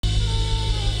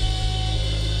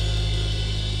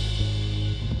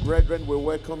Brethren, we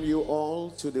welcome you all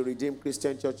to the Redeemed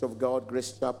Christian Church of God,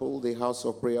 Grace Chapel, the house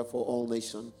of prayer for all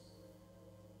nations.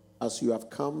 As you have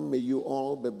come, may you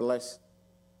all be blessed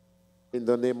in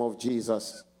the name of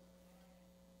Jesus.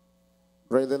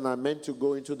 Brethren, I meant to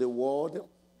go into the Word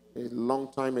a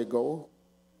long time ago,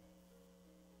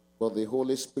 but the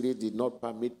Holy Spirit did not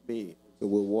permit me to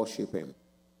worship Him.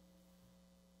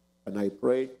 And I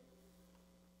pray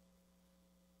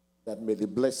that may the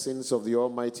blessings of the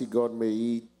Almighty God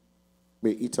may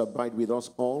it abide with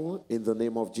us all in the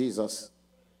name of Jesus.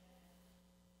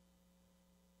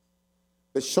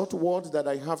 The short word that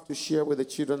I have to share with the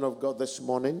children of God this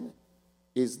morning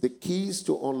is the keys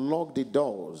to unlock the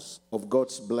doors of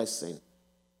God's blessing.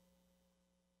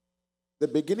 The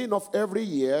beginning of every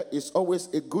year is always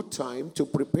a good time to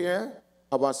prepare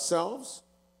ourselves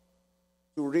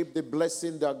to reap the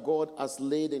blessing that God has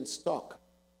laid in stock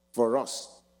for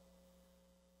us.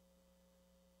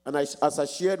 And as I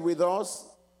shared with us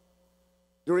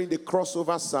during the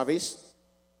crossover service,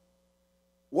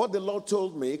 what the Lord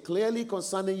told me clearly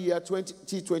concerning year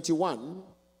 2021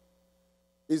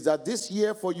 is that this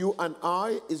year for you and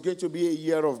I is going to be a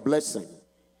year of blessing.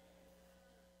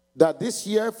 That this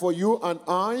year for you and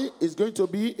I is going to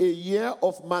be a year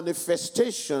of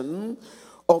manifestation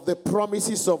of the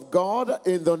promises of God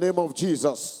in the name of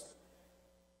Jesus.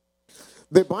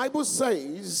 The Bible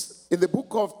says in the book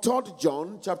of 3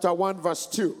 John chapter 1 verse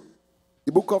 2,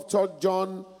 the book of 3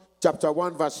 John chapter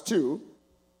 1 verse 2,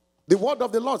 the word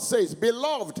of the Lord says,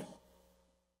 "Beloved,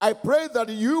 I pray that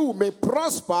you may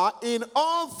prosper in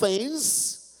all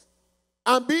things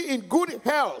and be in good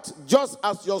health, just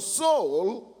as your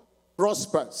soul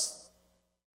prospers."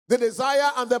 The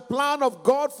desire and the plan of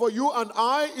God for you and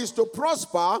I is to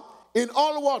prosper in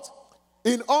all what?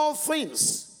 In all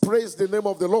things. Praise the name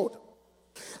of the Lord.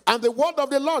 And the word of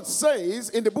the Lord says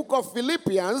in the book of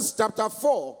Philippians chapter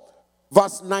 4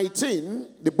 verse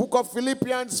 19, the book of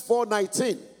Philippians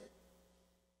 4:19,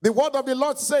 the word of the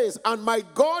Lord says, "And my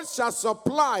God shall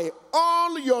supply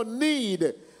all your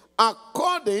need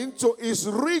according to his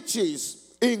riches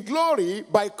in glory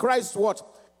by Christ what?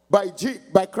 By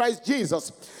Christ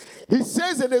Jesus." He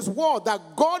says in his word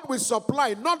that God will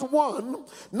supply not one,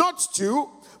 not two,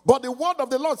 but the word of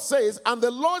the Lord says, "And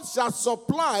the Lord shall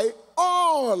supply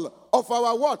all of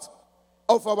our what?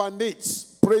 Of our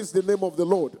needs." Praise the name of the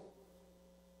Lord.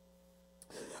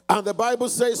 And the Bible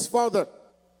says further,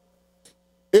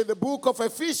 in the book of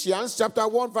Ephesians chapter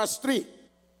 1 verse 3,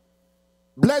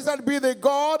 "Blessed be the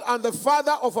God and the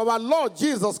Father of our Lord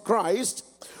Jesus Christ,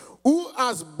 who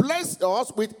has blessed us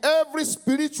with every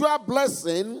spiritual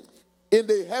blessing in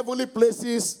the heavenly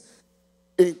places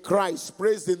in Christ."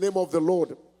 Praise the name of the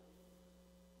Lord.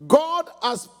 God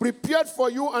has prepared for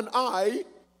you and I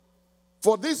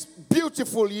for this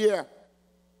beautiful year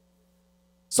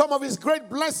some of his great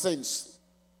blessings.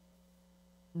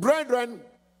 Brethren,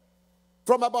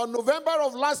 from about November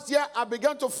of last year, I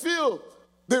began to feel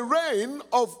the rain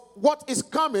of what is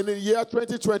coming in year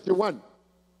 2021.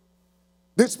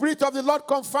 The Spirit of the Lord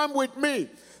confirmed with me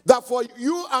that for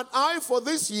you and I for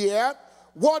this year,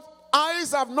 what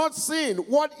eyes have not seen,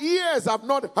 what ears have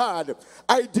not heard,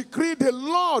 I decree the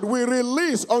Lord will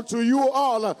release unto you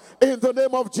all in the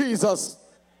name of Jesus.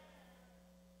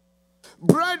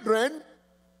 Brethren,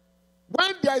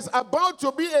 when there is about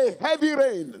to be a heavy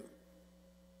rain,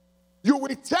 you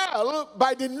will tell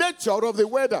by the nature of the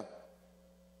weather.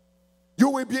 You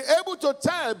will be able to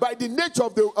tell by the nature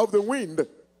of the wind.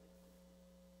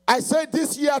 I said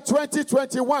this year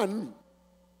 2021,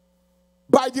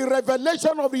 by the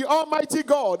revelation of the Almighty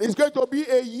God, is going to be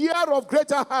a year of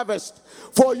greater harvest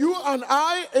for you and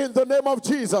I in the name of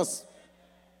Jesus.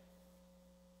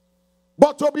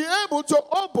 But to be able to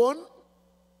open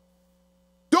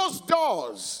those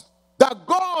doors that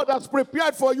God has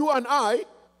prepared for you and I,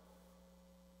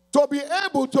 to be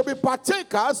able to be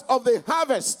partakers of the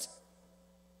harvest,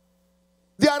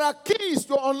 there are keys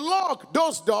to unlock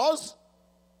those doors.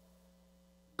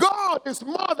 God is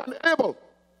more than able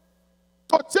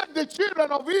to take the children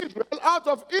of Israel out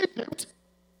of Egypt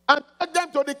and take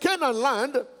them to the Canaan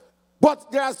land,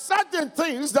 but there are certain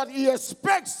things that he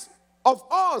expects of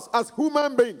us as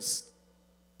human beings.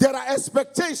 There are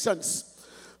expectations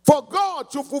for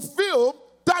God to fulfill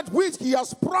that which he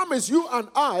has promised you and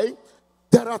I.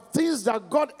 There are things that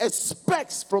God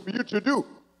expects from you to do.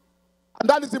 And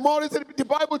that is the more reason the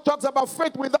Bible talks about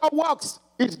faith without works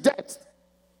is death.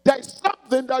 There is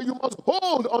something that you must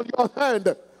hold on your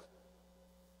hand.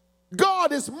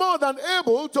 God is more than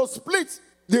able to split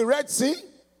the Red Sea,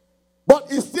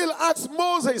 but he still asks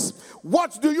Moses,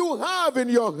 "What do you have in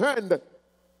your hand?"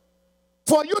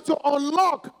 For you to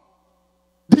unlock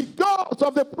The doors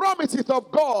of the promises of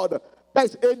God,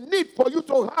 there's a need for you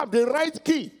to have the right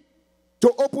key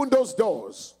to open those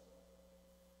doors.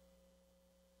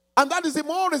 And that is the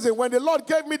more reason when the Lord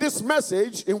gave me this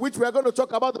message, in which we are going to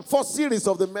talk about the first series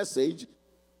of the message,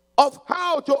 of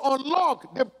how to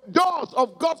unlock the doors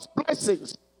of God's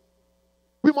blessings.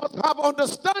 We must have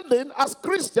understanding as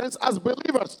Christians, as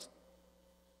believers,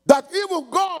 that even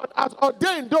God has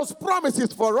ordained those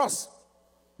promises for us.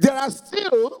 There are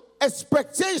still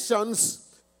expectations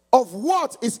of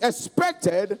what is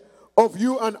expected of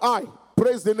you and I.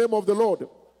 Praise the name of the Lord.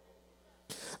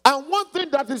 And one thing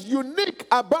that is unique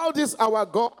about this, our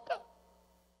God,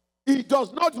 He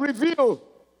does not reveal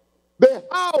the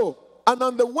how and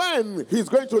on the when He's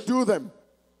going to do them.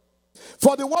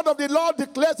 For the word of the Lord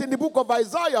declares in the book of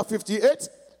Isaiah 58,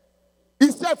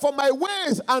 He said, for my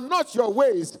ways are not your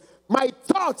ways, my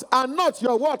thoughts are not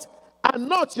your what? Are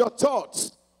not your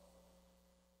thoughts.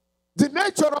 The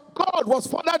nature of God was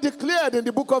further declared in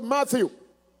the book of Matthew.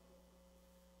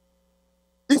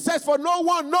 He says, for no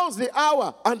one knows the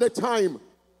hour and the time.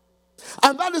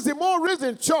 And that is the more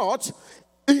reason, church,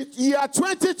 in year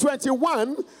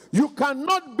 2021, you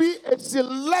cannot be a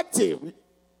selective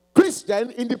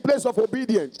Christian in the place of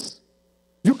obedience.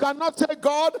 You cannot say,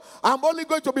 God, I'm only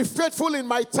going to be faithful in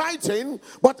my tithing,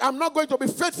 but I'm not going to be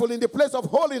faithful in the place of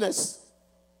holiness.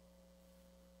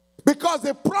 Because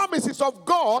the promises of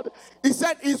God, He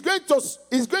said, He's going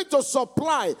to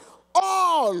supply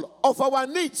all of our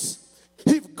needs.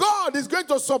 If God is going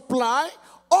to supply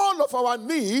all of our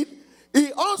need,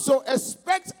 He also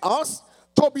expects us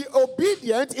to be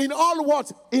obedient in all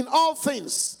what? In all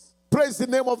things. Praise the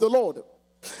name of the Lord.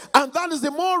 And that is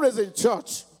the more reason,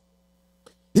 church.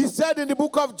 He said in the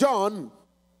book of John,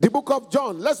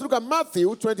 let's look at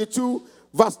Matthew 22,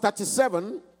 verse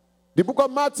 37. The book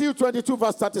of Matthew 22,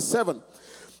 verse 37.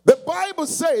 The Bible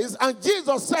says, and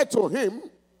Jesus said to him,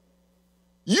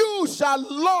 you shall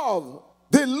love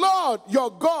the Lord your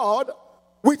God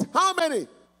with how many?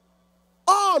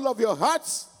 All of your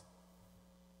hearts,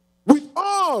 with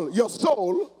all your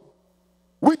soul,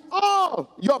 with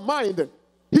all your mind.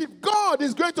 If God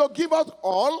is going to give us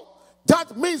all,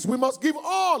 that means we must give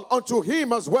all unto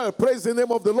Him as well. Praise the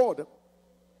name of the Lord.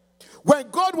 When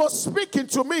God was speaking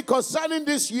to me concerning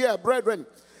this year, brethren,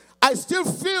 I still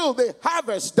feel the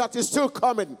harvest that is still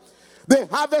coming. The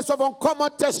harvest of uncommon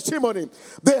testimony.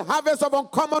 The harvest of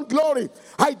uncommon glory.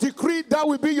 I decree that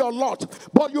will be your lot.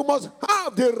 But you must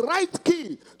have the right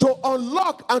key to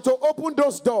unlock and to open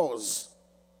those doors.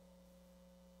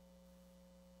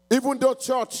 Even though,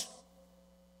 church,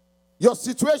 your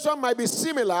situation might be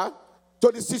similar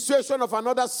to the situation of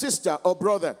another sister or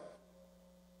brother,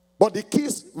 but the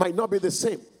keys might not be the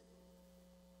same.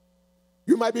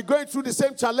 You might be going through the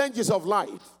same challenges of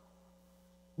life,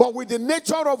 but with the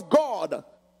nature of God,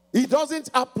 He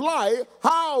doesn't apply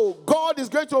how God is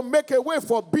going to make a way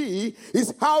for B,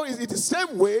 is how is it the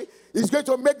same way He's going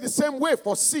to make the same way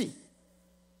for C.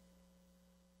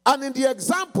 And in the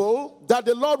example that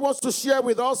the Lord wants to share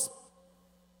with us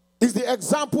is the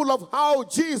example of how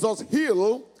Jesus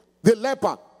healed the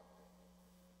leper.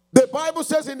 The Bible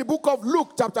says in the book of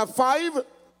Luke chapter 5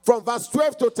 from verse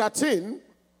 12 to 13,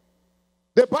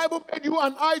 the Bible made you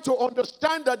and I to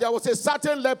understand that there was a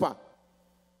certain leper.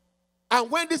 And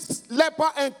when this leper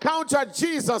encountered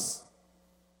Jesus,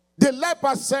 the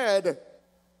leper said,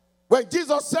 when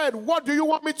Jesus said, what do you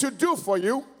want me to do for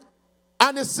you?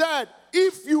 And he said,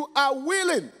 if you are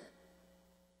willing,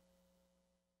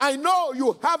 I know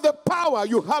you have the power,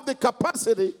 you have the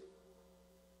capacity.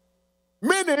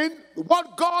 Meaning,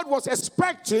 what God was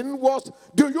expecting was,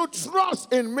 do you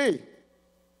trust in me?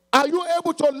 Are you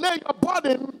able to lay your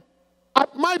burden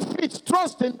at my feet,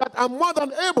 trusting that I'm more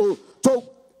than able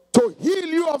to heal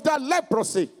you of that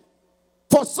leprosy?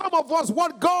 For some of us,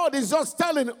 what God is just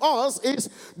telling us is,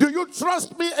 do you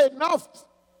trust me enough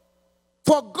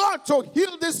for God to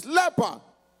heal this leper?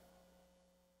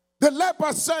 The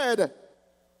leper said,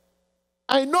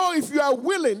 I know if you are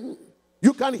willing,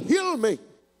 you can heal me.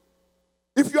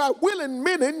 If you are willing,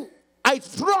 meaning, I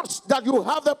trust that you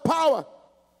have the power.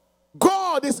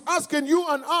 God is asking you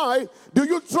and I, do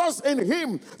you trust in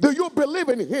Him? Do you believe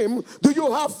in Him? Do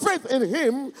you have faith in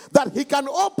Him that He can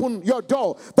open your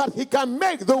door, that He can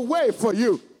make the way for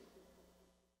you?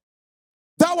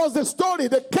 That was the story,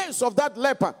 the case of that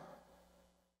leper.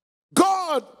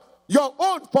 God, your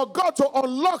own, for God to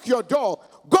unlock your door,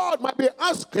 God might be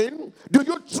asking, do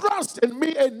you trust in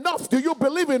me enough? Do you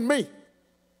believe in me?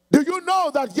 Do you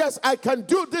know that, yes, I can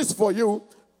do this for you?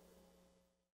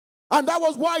 And that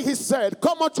was why He said,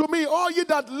 come unto me, all ye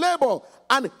that labor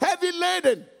and heavy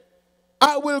laden,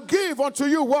 I will give unto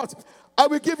you what? I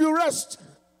will give you rest.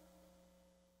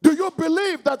 Do you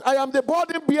believe that I am the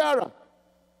burden bearer?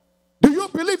 Do you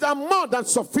believe I'm more than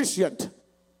sufficient?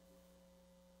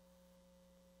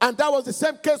 And that was the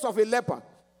same case of a leper.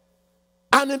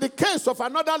 And in the case of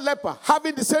another leper,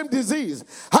 having the same disease,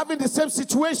 having the same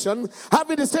situation,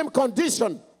 having the same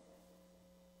condition.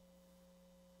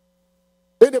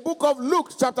 In the book of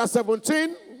Luke, chapter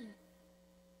 17,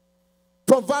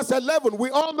 from verse 11, we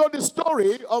all know the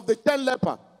story of the 10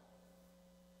 lepers.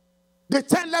 The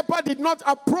 10 lepers did not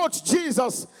approach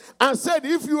Jesus and said,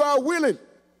 if you are willing,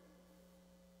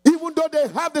 even though they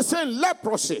have the same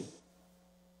leprosy.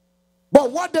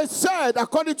 But what they said,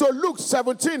 according to Luke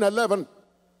 17, 11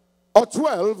 or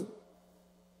 12,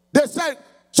 they said,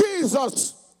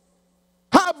 Jesus,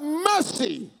 have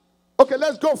mercy. Okay,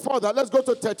 let's go further. Let's go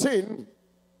to 13.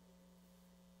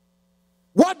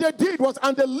 What they did was,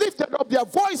 and they lifted up their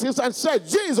voices and said,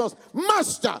 Jesus,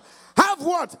 Master, have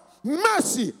what?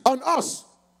 Mercy on us.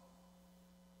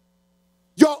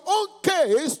 Your own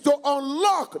case to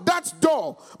unlock that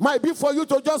door might be for you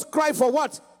to just cry for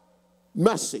what?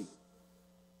 Mercy.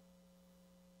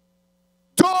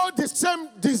 Though the same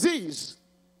disease,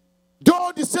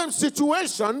 though the same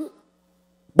situation,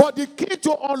 but the key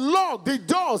to unlock the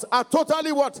doors are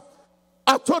totally what?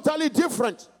 Are totally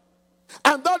different.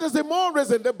 And that is the more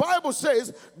reason the Bible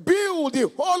says, build the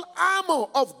whole armor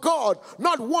of God.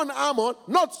 Not one armor,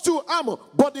 not two armor,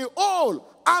 but the whole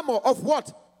armor of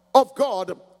what? Of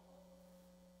God.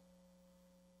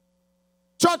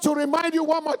 Church, to remind you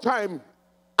one more time,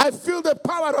 I feel the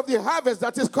power of the harvest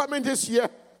that is coming this year.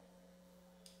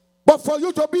 But for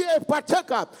you to be a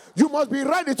partaker, you must be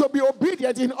ready to be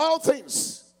obedient in all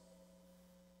things.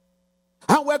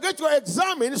 And we're going to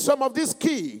examine some of this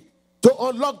key to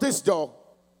unlock this door.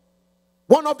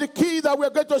 One of the keys that we're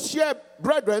going to share,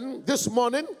 brethren, this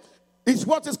morning is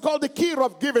what is called the key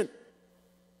of giving.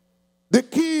 The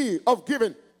key of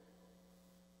giving.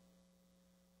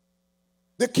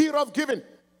 The key of giving.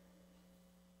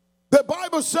 The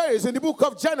Bible says in the book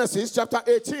of Genesis, chapter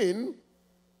 18,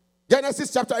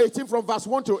 Genesis chapter 18 from verse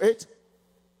 1 to 8,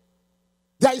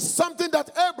 there is something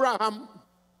that Abraham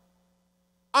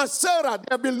and Sarah, they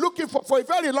have been looking for a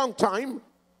very long time.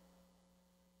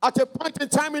 At a point in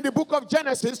time in the book of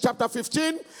Genesis, chapter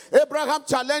 15, Abraham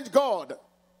challenged God.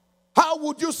 How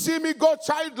would you see me go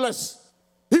childless?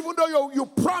 Even though you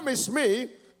promised me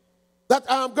that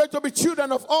I am going to be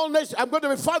children of all nations, I'm going to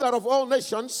be father of all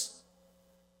nations.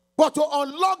 But to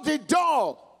unlock the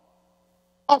door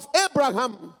of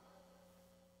Abraham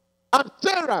and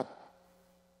Sarah,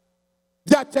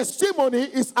 their testimony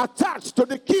is attached to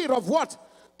the key of what?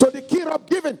 To the key of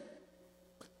giving.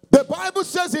 The Bible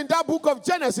says in that book of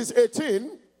Genesis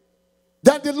 18,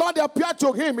 that the Lord appeared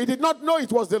to him. He did not know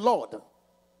it was the Lord.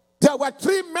 There were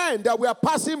 3 men that were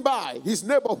passing by his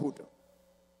neighborhood.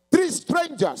 3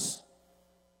 strangers.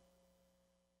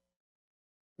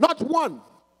 Not 1,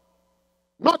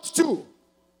 not 2.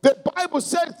 The Bible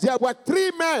says there were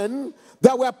 3 men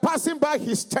that were passing by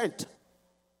his tent.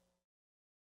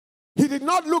 He did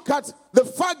not look at the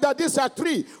fact that these are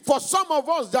 3. For some of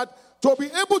us, that to be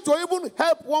able to even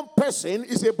help one person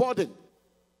is a burden.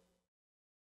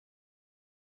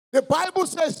 The Bible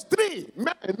says 3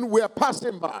 men were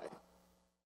passing by.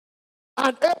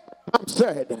 And Abraham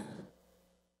said,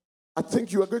 I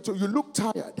think you look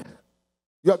tired.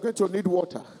 You are going to need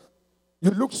water. You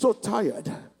look so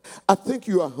tired. I think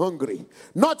you are hungry.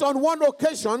 Not on 1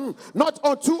 occasion, not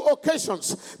on 2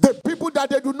 occasions. The people that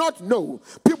they do not know,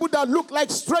 people that look like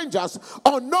strangers,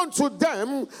 unknown to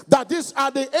them, that these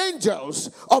are the angels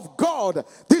of God.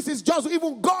 This is just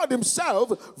even God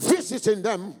himself visiting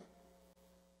them.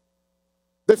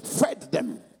 They fed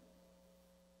them.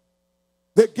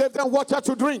 They gave them water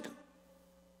to drink.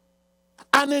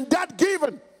 And in that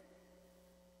giving,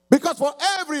 because for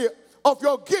every of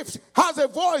your gifts has a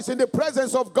voice in the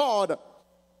presence of God.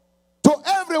 To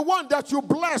everyone that you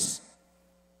bless,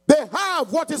 they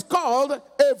have what is called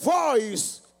a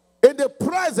voice in the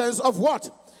presence of what?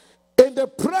 In the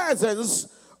presence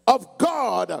of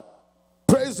God.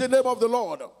 Praise the name of the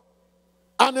Lord.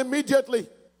 And immediately,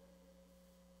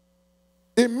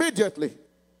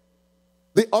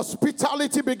 the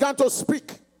hospitality began to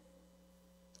speak.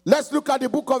 Let's look at the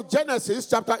book of Genesis,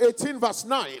 chapter 18, verse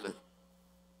 9.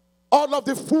 All of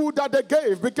the food that they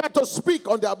gave began to speak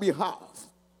on their behalf.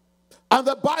 And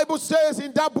the Bible says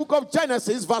in that book of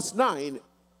Genesis, verse 9,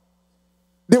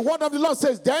 the word of the Lord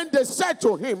says, then they said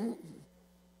to him,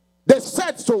 they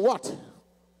said to what?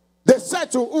 They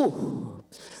said to who?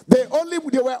 They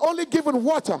were only given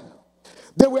water.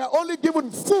 They were only given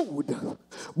food,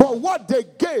 but what they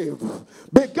gave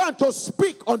began to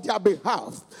speak on their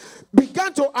behalf,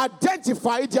 began to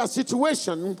identify their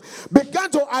situation,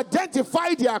 began to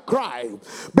identify their cry,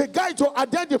 began to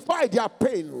identify their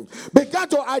pain, began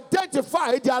to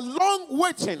identify their long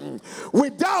waiting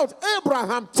without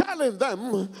Abraham telling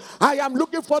them, I am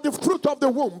looking for the fruit of the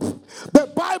womb.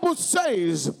 The Bible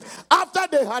says, after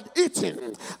they had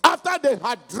eaten, after they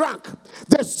had drunk,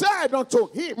 they said unto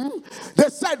him, they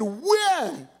said,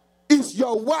 where is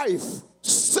your wife,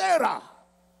 Sarah?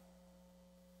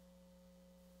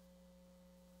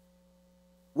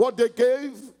 What they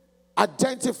gave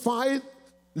identified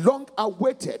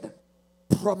long-awaited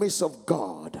promise of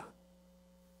God.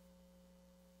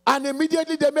 And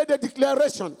immediately they made a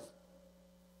declaration.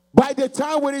 By the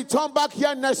time we return back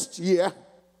here next year,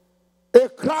 a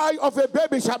cry of a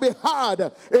baby shall be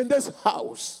heard in this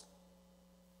house.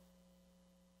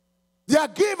 They are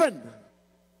given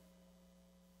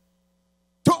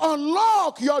to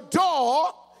unlock your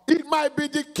door. It might be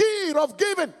the key of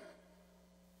giving.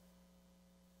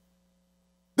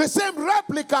 The same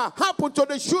replica happened to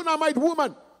the Shunammite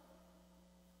woman.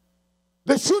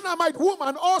 The Shunammite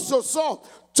woman also saw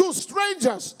two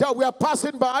strangers that were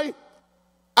passing by,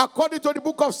 according to the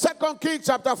book of 2 Kings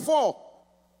chapter 4.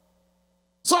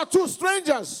 Saw two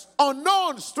strangers,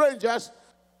 unknown strangers.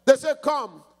 They said,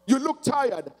 come, you look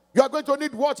tired. You are going to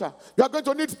need water. You are going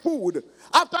to need food.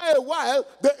 After a while,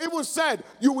 they even said,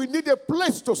 you will need a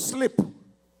place to sleep.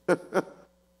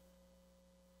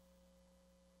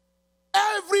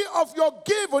 Every of your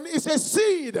giving is a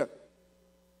seed.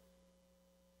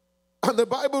 And the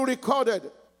Bible recorded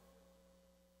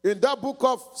in that book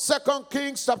of 2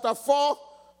 Kings chapter 4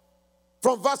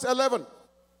 from verse 11,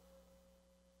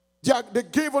 the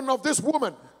giving of this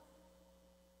woman,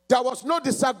 there was no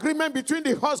disagreement between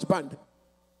the husband.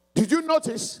 Did you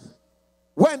notice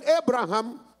when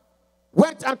Abraham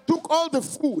went and took all the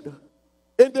food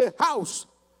in the house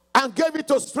and gave it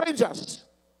to strangers,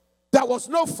 there was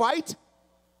no fight?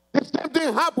 The same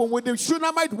thing happened with the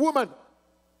Shunammite woman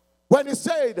when he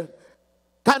said,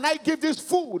 can I give this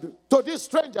food to these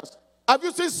strangers? Have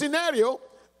you seen a scenario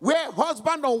where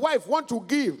husband and wife want to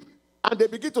give and they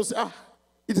begin to say,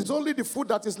 it is only the food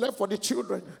that is left for the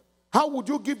children. How would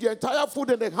you give the entire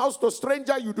food in the house to a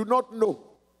stranger you do not know?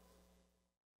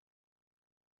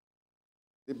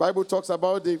 The Bible talks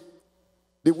about the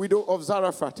widow of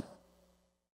Zarephath.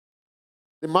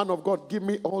 The man of God, give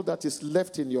me all that is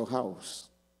left in your house.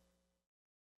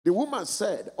 The woman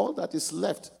said, all that is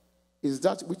left is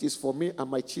that which is for me and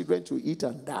my children to eat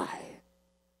and die.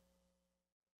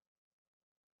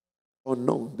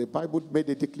 Unknown, the Bible made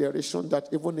a declaration that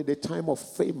even in the time of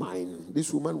famine,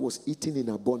 this woman was eating in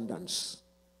abundance.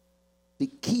 The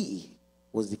key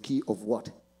was the key of what?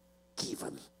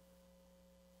 Given.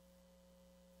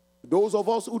 Those of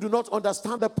us who do not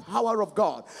understand the power of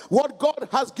God, what God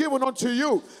has given unto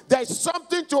you, there's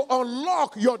something to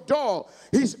unlock your door.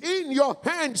 It's in your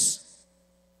hands.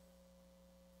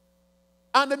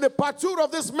 And in the part 2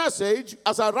 of this message,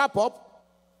 as I wrap up,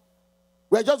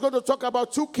 we're just going to talk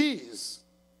about 2 keys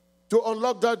to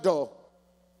unlock that door.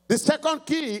 The second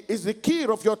key is the key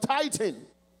of your tithing.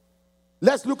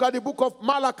 Let's look at the book of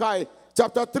Malachi,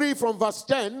 chapter 3 from verse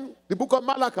 10. The book of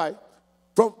Malachi,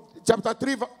 from chapter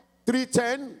 3,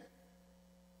 3:10.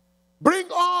 Bring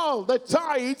all the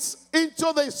tithes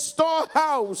into the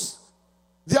storehouse,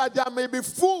 that there may be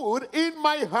food in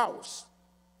my house.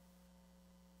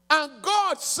 And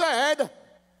God said,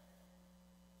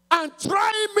 and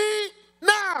try me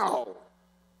now.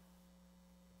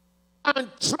 And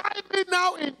try me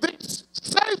now in this.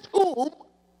 Says whom?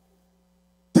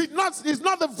 Is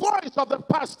not the voice of the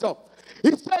pastor.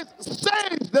 He says,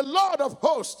 says the Lord of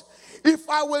hosts, if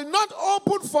I will not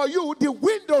open for you the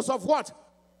windows of what?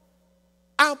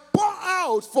 And pour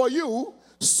out for you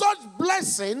such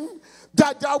blessing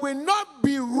that there will not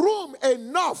be room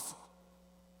enough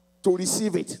to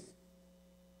receive it.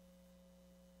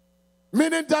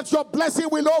 Meaning that your blessing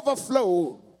will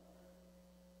overflow.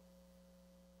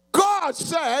 God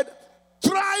said,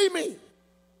 try me,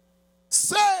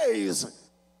 says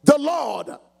the Lord.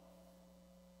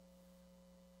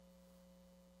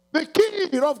 The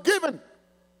key of giving.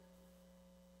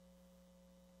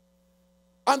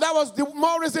 And that was the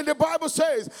more reason the Bible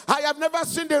says, I have never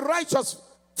seen the righteous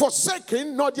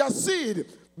forsaken, nor their seed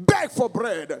beg for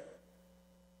bread.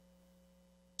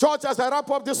 Church, as I wrap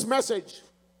up this message,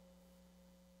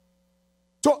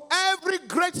 to every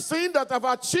great thing that I've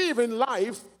achieved in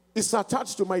life is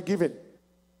attached to my giving.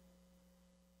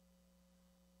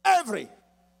 Every.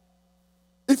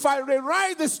 If I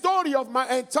rewrite the story of my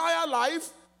entire life,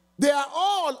 They are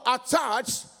all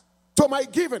attached to my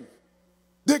giving.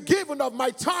 The giving of my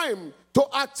time to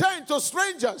attend to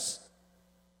strangers.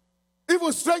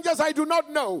 Even strangers I do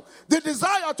not know. The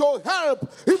desire to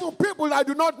help even people I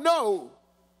do not know.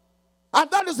 And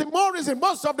that is the more reason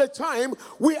most of the time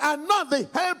we are not the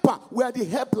helper, we are the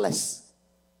helpless.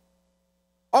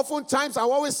 Oftentimes I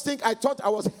always think I thought I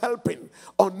was helping.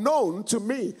 Unknown to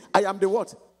me, I am the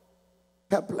what?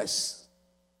 Helpless.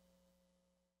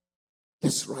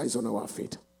 Let's rise on our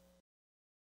feet.